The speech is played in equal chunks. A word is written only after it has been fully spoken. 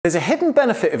There's a hidden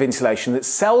benefit of insulation that's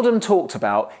seldom talked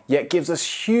about, yet gives us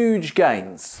huge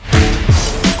gains.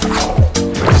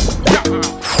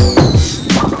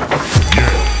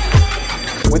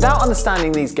 Without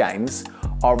understanding these gains,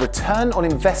 our return on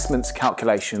investments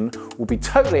calculation will be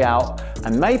totally out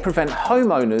and may prevent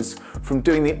homeowners from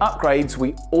doing the upgrades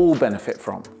we all benefit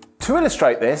from. To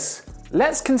illustrate this,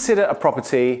 let's consider a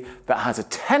property that has a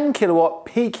 10 kilowatt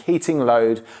peak heating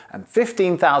load and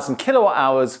 15,000 kilowatt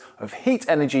hours of heat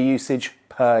energy usage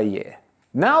per year.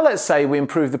 Now let's say we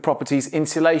improve the property's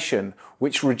insulation,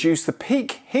 which reduce the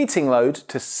peak heating load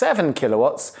to 7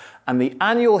 kilowatts and the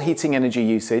annual heating energy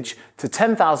usage to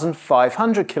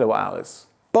 10,500 kilowatt hours.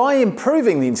 By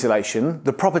improving the insulation,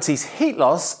 the property's heat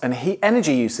loss and heat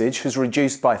energy usage has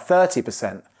reduced by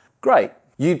 30%. Great.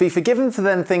 You'd be forgiven for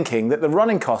then thinking that the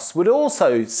running costs would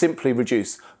also simply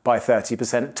reduce by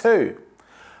 30% too.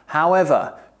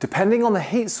 However, depending on the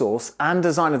heat source and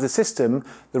design of the system,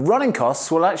 the running costs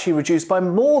will actually reduce by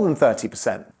more than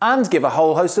 30% and give a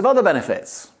whole host of other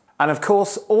benefits. And of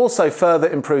course, also further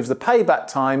improves the payback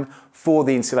time for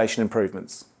the insulation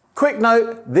improvements. Quick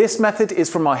note, this method is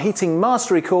from our Heating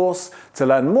Mastery course. To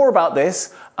learn more about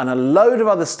this and a load of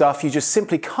other stuff you just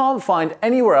simply can't find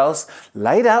anywhere else,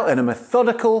 laid out in a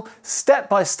methodical,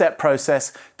 step-by-step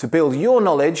process to build your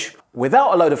knowledge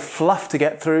without a load of fluff to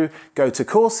get through, go to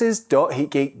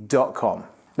courses.heatgeek.com.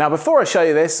 Now before I show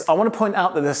you this, I want to point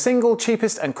out that the single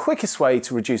cheapest and quickest way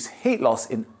to reduce heat loss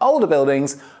in older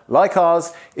buildings like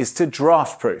ours is to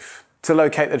draft proof. To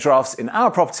locate the drafts in our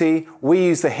property, we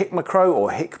use the HikMicro or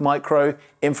HikMicro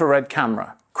infrared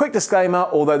camera. Quick disclaimer,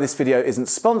 although this video isn't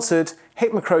sponsored,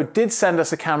 HikMicro did send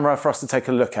us a camera for us to take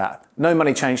a look at. No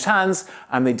money changed hands,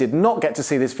 and they did not get to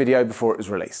see this video before it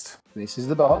was released. This is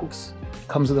the box.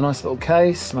 Comes with a nice little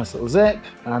case, nice little zip,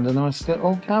 and a nice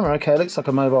little camera. Okay, it looks like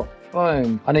a mobile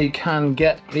phone. I know you can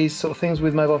get these sort of things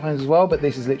with mobile phones as well, but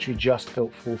this is literally just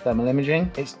built for thermal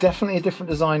imaging. It's definitely a different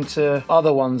design to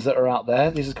other ones that are out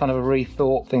there. This is kind of a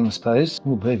rethought thing, I suppose.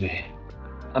 Oh, baby.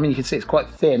 I mean, you can see it's quite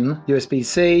thin.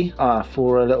 USB-C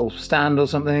for a little stand or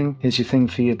something. Here's your thing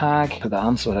for your bag. Put that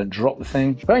on so I don't drop the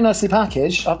thing. Very nicely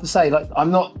packaged. I have to say, like,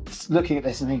 I'm not looking at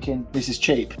this and thinking this is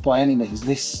cheap by any means.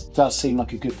 This does seem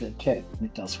like a good bit of kit.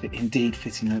 It does indeed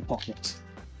fit in no pockets.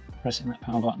 Pressing that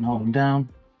power button, holding down.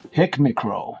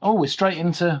 HikMicro. Oh, we're straight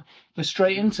into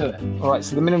it. All right,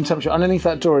 so the minimum temperature underneath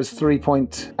that door is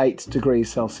 3.8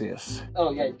 degrees Celsius.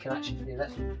 Oh yeah, you can actually feel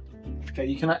it. Okay,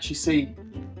 you can actually see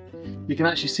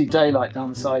daylight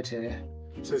down the side here.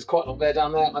 So there's quite a lot there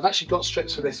down there. I've actually got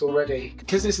strips for this already.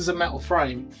 Because this is a metal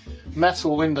frame,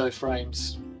 metal window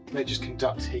frames, they just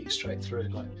conduct heat straight through.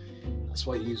 Like, that's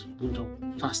why you use wood or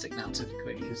plastic now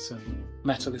typically, because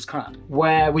metal is crap.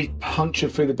 Where we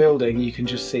punctured through the building, you can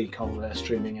just see cold air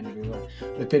streaming in everywhere.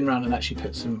 They've been around and actually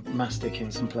put some mastic in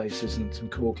some places and some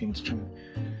caulking to try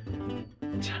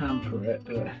and tamper it.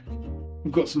 But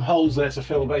we've got some holes there to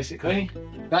fill basically.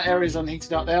 That area's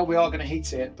unheated out there. We are going to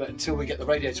heat it, but until we get the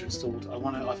radiator installed,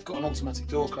 I've got an automatic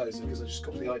door closer because I just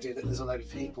got the idea that there's a load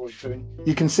of heat pouring through.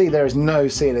 You can see there is no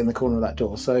seal in the corner of that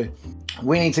door, so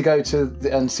we need to go to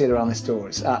and seal around this door.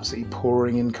 It's absolutely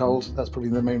pouring in cold. That's probably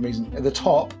the main reason. At the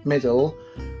top, middle,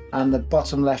 and the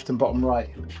bottom left and bottom right.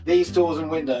 These doors and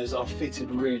windows are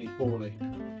fitted really poorly.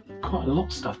 Quite a lot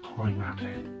of stuff pouring around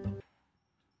here.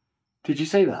 Did you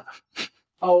see that?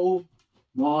 Oh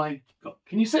my God.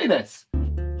 Can you see this?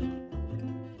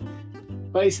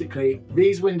 Basically,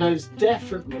 these windows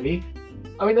definitely,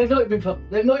 I mean, they've not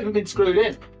even been screwed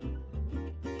in.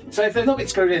 So if they've not been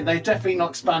screwed in, they're definitely not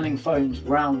expanding foams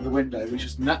round the window, which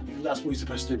is that's what you're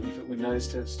supposed to do when you fit windows,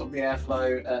 to stop the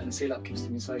airflow and seal up, keep the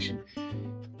insulation.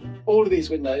 All of these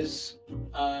windows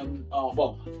are,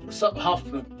 well, half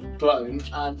of them are blown,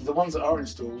 and the ones that are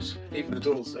installed, even the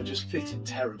doors, are just fitted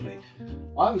terribly.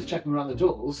 I was checking around the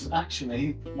doors.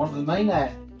 Actually, one of the main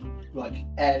air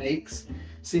leaks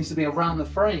seems to be around the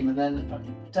frame, and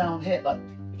then down here, like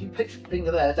if you put your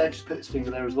finger there, don't just put this finger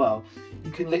there as well,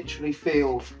 you can literally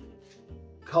feel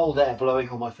cold air blowing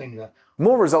on my finger.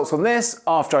 More results on this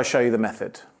after I show you the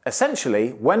method.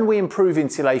 Essentially, when we improve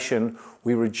insulation,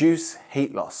 we reduce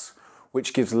heat loss,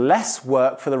 which gives less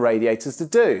work for the radiators to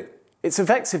do. It's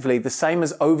effectively the same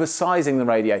as oversizing the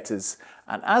radiators,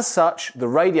 and as such, the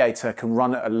radiator can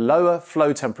run at lower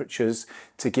flow temperatures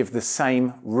to give the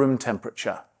same room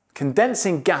temperature.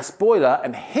 Condensing gas boiler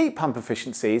and heat pump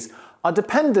efficiencies are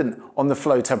dependent on the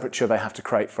flow temperature they have to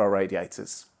create for our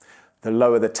radiators. The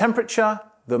lower the temperature,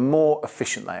 the more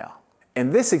efficient they are.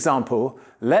 In this example,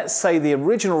 let's say the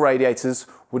original radiators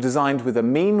were designed with a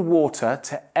mean water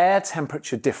to air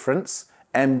temperature difference,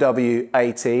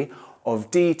 MWAT,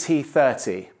 of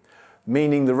DT30.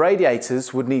 meaning the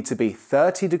radiators would need to be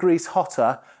 30 degrees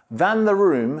hotter than the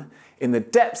room in the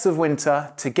depths of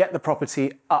winter to get the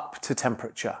property up to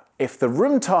temperature. If the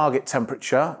room target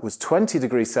temperature was 20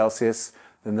 degrees Celsius,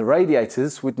 then the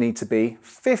radiators would need to be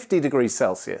 50 degrees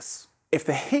Celsius. If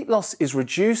the heat loss is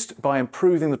reduced by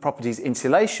improving the property's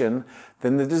insulation,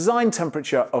 then the design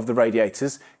temperature of the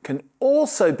radiators can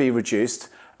also be reduced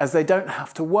as they don't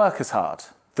have to work as hard.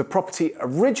 The property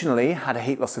originally had a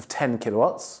heat loss of 10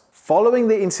 kilowatts. Following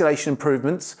the insulation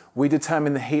improvements, we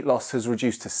determined the heat loss has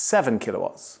reduced to 7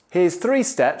 kilowatts. Here's 3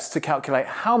 steps to calculate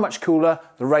how much cooler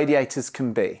the radiators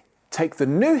can be. Take the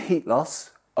new heat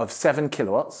loss of 7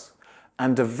 kilowatts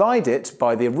and divide it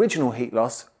by the original heat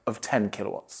loss of 10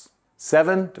 kilowatts.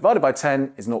 7 divided by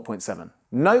 10 is 0.7.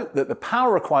 Note that the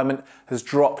power requirement has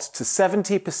dropped to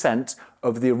 70%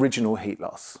 of the original heat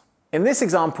loss. In this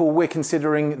example, we're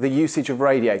considering the usage of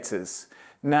radiators.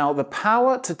 Now, the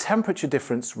power to temperature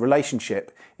difference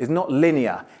relationship is not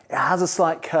linear, it has a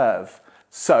slight curve.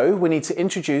 So we need to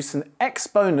introduce an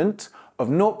exponent of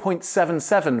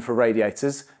 0.77 for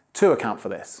radiators to account for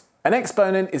this. An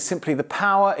exponent is simply the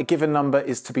power a given number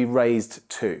is to be raised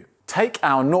to. Take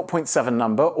our 0.7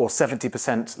 number, or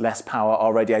 70% less power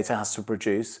our radiator has to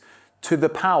produce, to the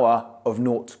power of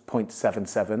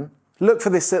 0.77. Look for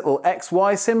this little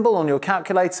XY symbol on your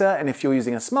calculator, and if you're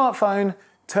using a smartphone,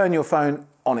 turn your phone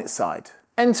on its side.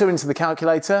 Enter into the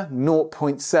calculator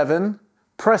 0.7,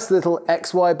 press the little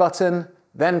XY button,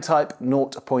 then type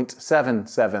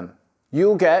 0.77.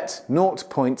 You'll get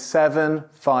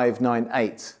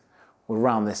 0.7598. We'll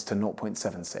round this to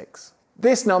 0.76.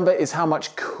 This number is how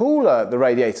much cooler the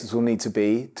radiators will need to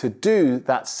be to do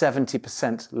that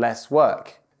 70% less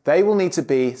work. They will need to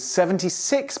be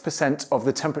 76% of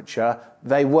the temperature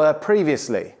they were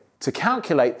previously. To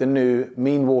calculate the new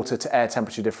mean water to air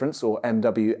temperature difference, or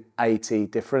MWAT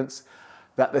difference,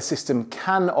 that the system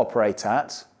can operate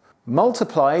at,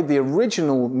 multiply the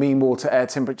original mean water air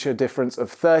temperature difference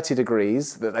of 30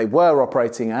 degrees that they were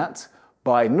operating at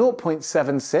by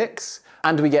 0.76,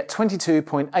 and we get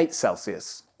 22.8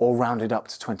 Celsius, or rounded up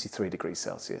to 23 degrees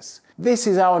Celsius. This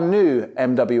is our new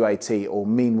MWAT, or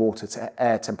mean water to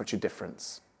air temperature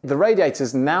difference. The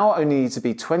radiators now only need to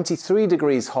be 23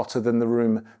 degrees hotter than the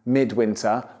room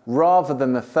midwinter, rather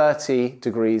than the 30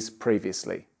 degrees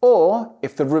previously. Or,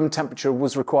 if the room temperature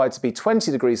was required to be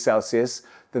 20 degrees Celsius,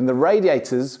 then the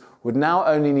radiators would now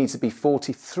only need to be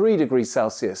 43 degrees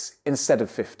Celsius instead of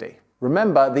 50.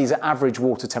 Remember, these are average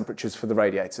water temperatures for the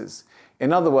radiators.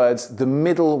 In other words, the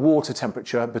middle water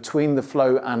temperature between the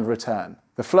flow and return.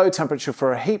 The flow temperature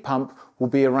for a heat pump will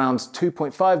be around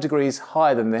 2.5 degrees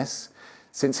higher than this,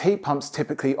 since heat pumps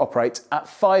typically operate at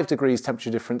 5 degrees temperature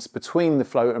difference between the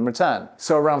flow and return.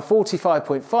 So around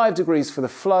 45.5 degrees for the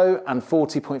flow and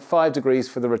 40.5 degrees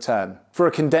for the return. For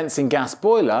a condensing gas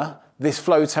boiler, this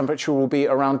flow temperature will be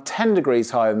around 10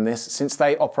 degrees higher than this, since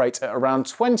they operate at around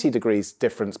 20 degrees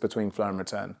difference between flow and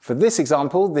return. For this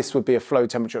example, this would be a flow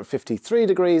temperature of 53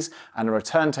 degrees and a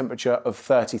return temperature of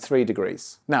 33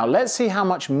 degrees. Now let's see how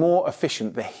much more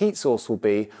efficient the heat source will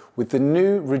be with the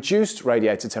new reduced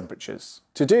radiator temperatures.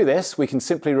 To do this, we can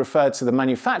simply refer to the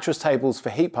manufacturer's tables for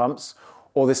heat pumps,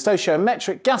 or the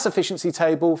stoichiometric gas efficiency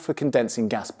table for condensing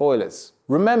gas boilers.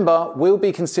 Remember, we'll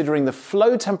be considering the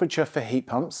flow temperature for heat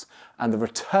pumps and the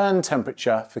return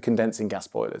temperature for condensing gas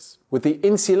boilers. With the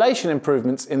insulation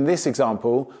improvements in this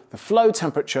example, the flow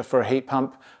temperature for a heat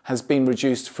pump has been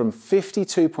reduced from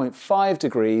 52.5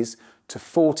 degrees to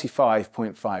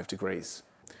 45.5 degrees.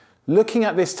 Looking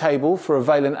at this table for a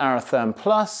Valent Aerotherm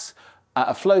Plus, at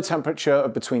a flow temperature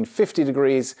of between 50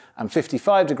 degrees and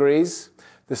 55 degrees,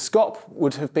 the SCOP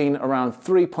would have been around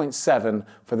 3.7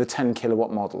 for the 10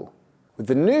 kilowatt model. With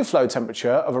the new flow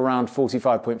temperature of around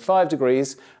 45.5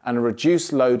 degrees and a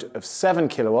reduced load of 7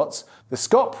 kilowatts, the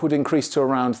SCOP would increase to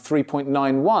around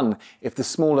 3.91 if the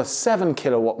smaller 7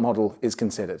 kilowatt model is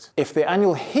considered. If the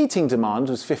annual heating demand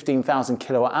was 15,000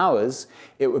 kilowatt hours,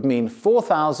 it would mean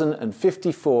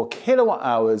 4,054 kilowatt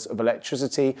hours of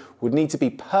electricity would need to be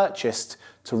purchased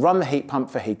to run the heat pump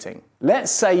for heating.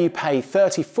 Let's say you pay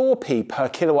 34p per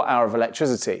kilowatt hour of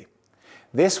electricity.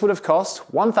 This would have cost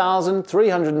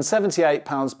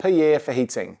 £1,378 per year for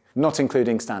heating, not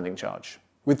including standing charge.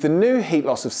 With the new heat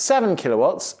loss of 7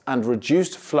 kilowatts and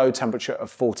reduced flow temperature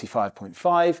of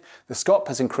 45.5, the SCOP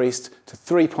has increased to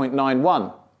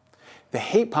 3.91. The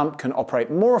heat pump can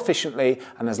operate more efficiently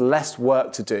and has less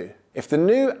work to do. If the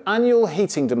new annual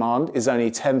heating demand is only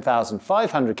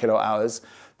 10,500 kilowatt hours,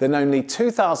 then only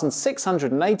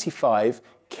 2,685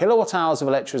 kilowatt hours of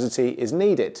electricity is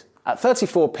needed. At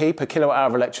 34p per kilowatt hour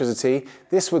of electricity,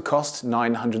 this would cost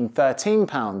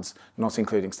 £913, not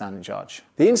including standing charge.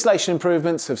 The insulation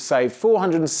improvements have saved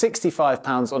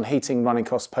 £465 on heating running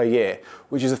costs per year,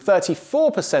 which is a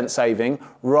 34% saving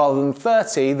rather than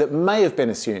 30% that may have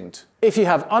been assumed. If you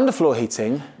have underfloor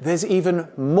heating, there's even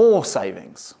more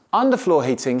savings. Underfloor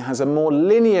heating has a more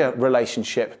linear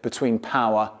relationship between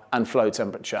power and flow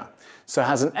temperature, so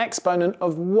has an exponent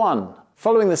of 1.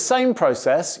 Following the same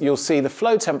process, you'll see the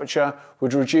flow temperature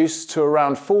would reduce to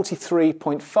around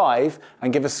 43.5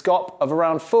 and give a SCOP of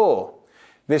around 4.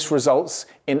 This results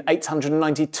in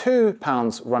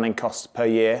 £892 running costs per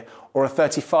year, or a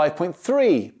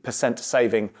 35.3%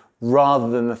 saving rather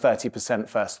than the 30%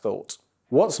 first thought.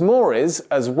 What's more is,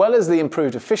 as well as the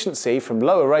improved efficiency from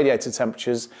lower radiator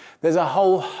temperatures, there's a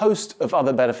whole host of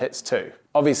other benefits too.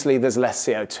 Obviously, there's less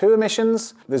CO2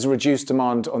 emissions, there's a reduced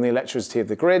demand on the electricity of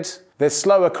the grid, there's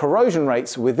slower corrosion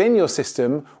rates within your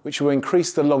system, which will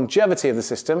increase the longevity of the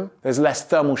system, there's less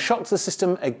thermal shock to the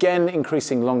system, again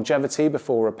increasing longevity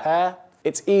before repair.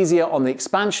 It's easier on the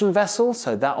expansion vessel,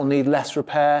 so that will need less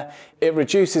repair. It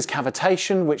reduces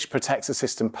cavitation, which protects the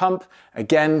system pump,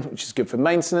 again, which is good for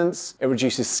maintenance. It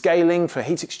reduces scaling for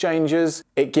heat exchangers.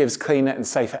 It gives cleaner and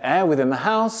safer air within the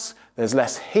house. There's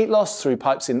less heat loss through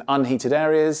pipes in unheated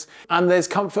areas. And there's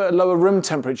comfort at lower room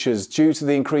temperatures due to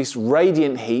the increased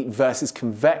radiant heat versus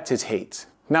convected heat.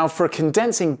 Now, for a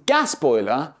condensing gas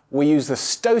boiler, we use the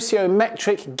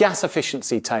stoichiometric gas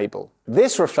efficiency table.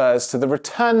 This refers to the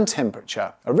return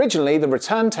temperature. Originally, the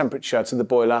return temperature to the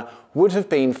boiler would have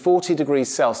been 40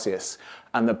 degrees Celsius,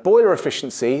 and the boiler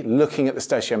efficiency, looking at the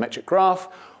stoichiometric graph,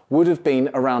 would have been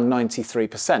around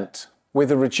 93%.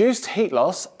 With a reduced heat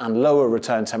loss and lower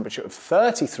return temperature of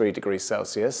 33 degrees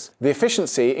Celsius, the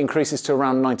efficiency increases to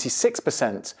around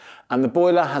 96%, and the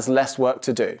boiler has less work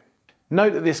to do.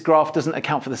 Note that this graph doesn't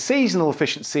account for the seasonal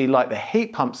efficiency like the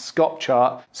heat pump SCOP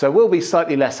chart, so will be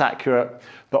slightly less accurate,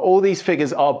 but all these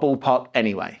figures are ballpark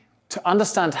anyway. To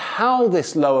understand how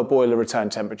this lower boiler return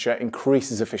temperature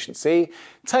increases efficiency,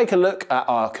 take a look at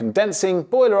our condensing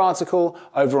boiler article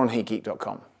over on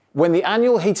heatgeek.com. When the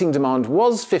annual heating demand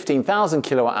was 15,000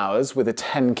 kilowatt hours with a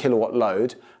 10 kilowatt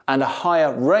load and a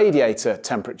higher radiator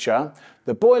temperature,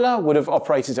 the boiler would have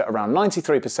operated at around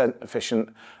 93%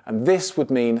 efficient, and this would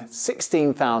mean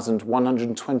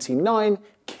 16,129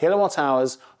 kilowatt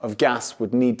hours of gas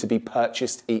would need to be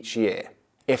purchased each year.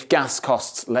 If gas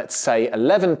costs, let's say,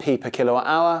 11p per kilowatt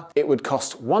hour, it would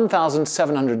cost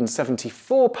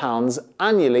 £1,774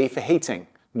 annually for heating,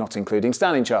 not including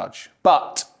standing charge.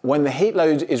 But when the heat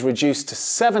load is reduced to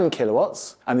 7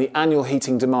 kilowatts and the annual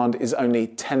heating demand is only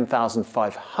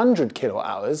 10,500 kilowatt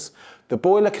hours, the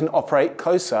boiler can operate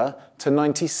closer to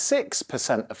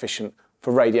 96% efficient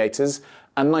for radiators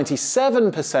and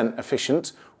 97%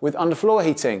 efficient with underfloor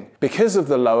heating because of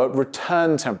the lower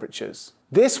return temperatures.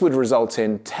 This would result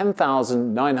in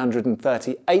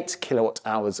 10,938 kilowatt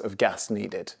hours of gas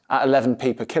needed. At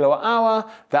 11p per kilowatt hour,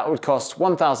 that would cost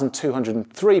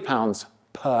 £1,203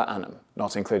 per annum,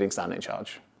 not including standing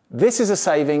charge. This is a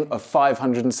saving of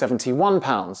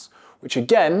 £571, which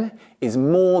again is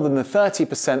more than the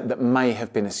 30% that may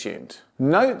have been assumed.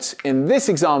 Note, in this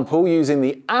example, using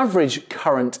the average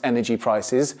current energy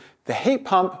prices, the heat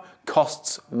pump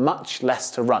costs much less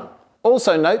to run.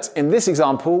 Also note, in this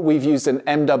example, we've used an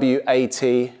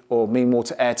MWAT, or mean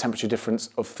water air temperature difference,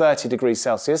 of 30 degrees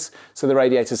Celsius, so the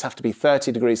radiators have to be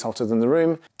 30 degrees hotter than the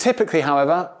room. Typically,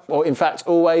 however, or in fact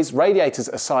always, radiators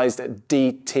are sized at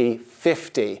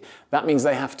DT50. That means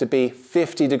they have to be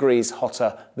 50 degrees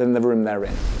hotter than the room they're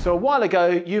in. So a while ago,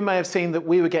 you may have seen that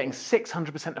we were getting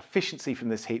 600% efficiency from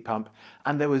this heat pump,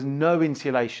 and there was no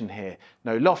insulation here.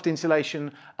 No loft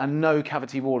insulation and no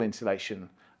cavity wall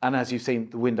insulation. And as you've seen,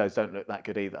 the windows don't look that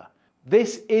good either.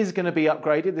 This is going to be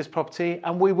upgraded, this property,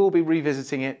 and we will be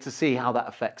revisiting it to see how that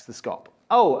affects the SCOP.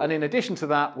 Oh, and in addition to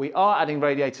that, we are adding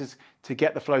radiators to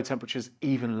get the flow temperatures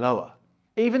even lower.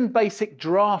 Even basic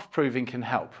draft proofing can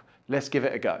help. Let's give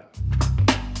it a go.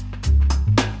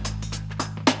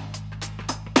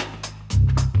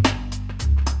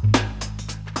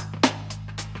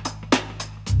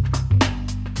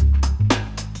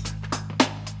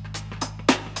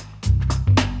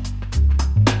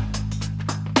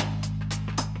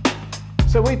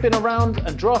 So we've been around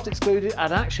and draft excluded,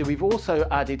 and actually we've also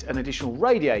added an additional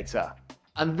radiator.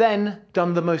 And then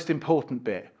done the most important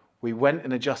bit. We went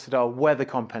and adjusted our weather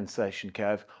compensation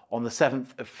curve on the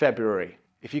 7th of February.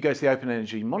 If you go to the Open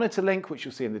Energy Monitor link, which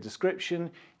you'll see in the description,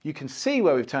 you can see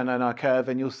where we've turned on our curve,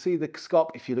 and you'll see the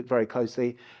SCOP, if you look very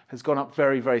closely, has gone up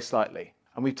very, very slightly.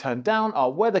 And we've turned down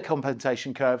our weather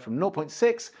compensation curve from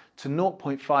 0.6 to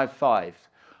 0.55.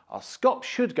 our SCOP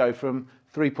should go from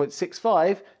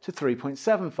 3.65 to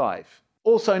 3.75.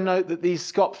 Also note that these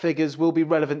SCOP figures will be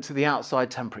relevant to the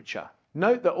outside temperature.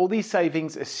 Note that all these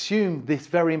savings assume this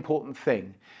very important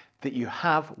thing, that you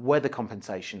have weather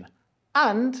compensation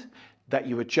and that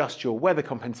you adjust your weather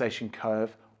compensation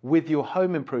curve with your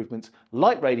home improvements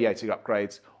like radiator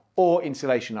upgrades or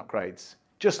insulation upgrades,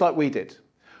 just like we did.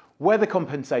 Weather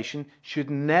compensation should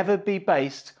never be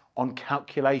based on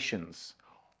calculations.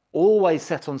 Always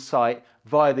set on site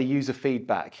via the user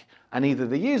feedback, and either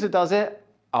the user does it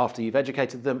after you've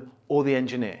educated them or the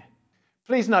engineer.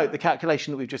 Please note the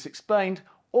calculation that we've just explained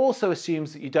also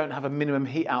assumes that you don't have a minimum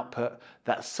heat output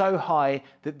that's so high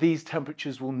that these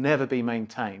temperatures will never be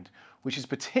maintained, which is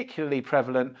particularly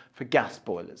prevalent for gas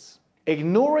boilers.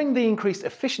 Ignoring the increased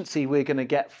efficiency we're going to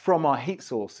get from our heat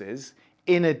sources,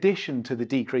 in addition to the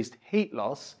decreased heat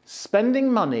loss,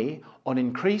 spending money on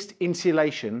increased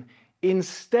insulation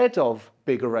instead of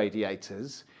bigger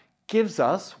radiators gives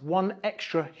us one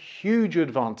extra huge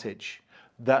advantage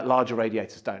that larger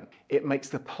radiators don't. It makes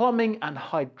the plumbing and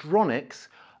hydronics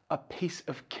a piece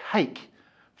of cake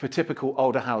for typical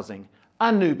older housing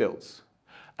and new builds,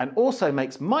 and also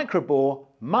makes microbore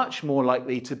much more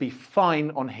likely to be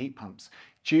fine on heat pumps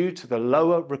due to the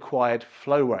lower required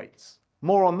flow rates.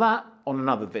 More on that on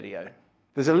another video.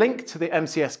 There's a link to the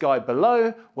MCS guide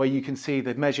below where you can see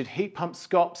the measured heat pump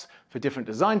SCOPs for different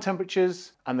design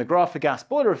temperatures, and the graph for gas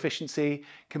boiler efficiency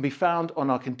can be found on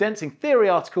our condensing theory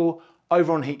article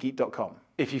over on heatgeek.com.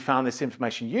 If you found this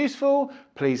information useful,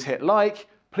 please hit like,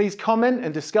 please comment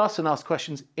and discuss and ask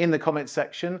questions in the comments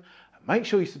section. And make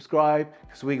sure you subscribe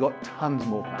because we got tons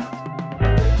more planned.